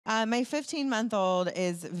My 15-month-old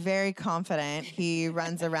is very confident. He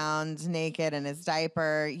runs around naked in his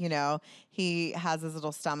diaper. You know, he has his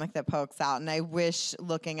little stomach that pokes out. And I wish,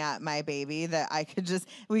 looking at my baby, that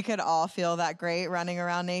we could all feel that great running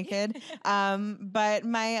around naked. But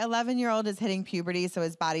my 11-year-old is hitting puberty, so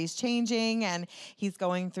his body's changing, and he's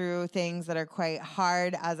going through things that are quite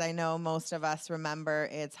hard. As I know most of us remember,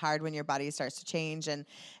 it's hard when your body starts to change.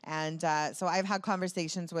 And so I've had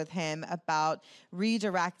conversations with him about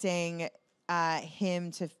redirecting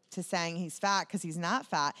him to saying he's fat, because he's not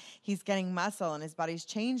fat. He's getting muscle and his body's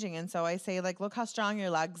changing. And so I say, like, look how strong your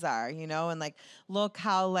legs are, you know, and like, look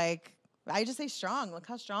how, like, I just say strong. Look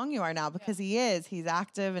how strong you are now, because he is. He's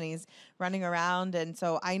active and he's running around. And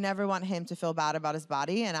so I never want him to feel bad about his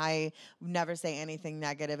body. And I never say anything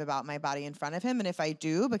negative about my body in front of him. And if I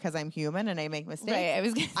do, because I'm human and I make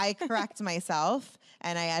mistakes, I correct myself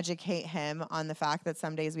and I educate him on the fact that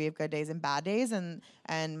some days we have good days and bad days, and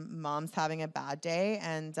mom's having a bad day.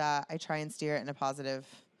 And I try and steer it in a positive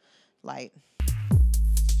light.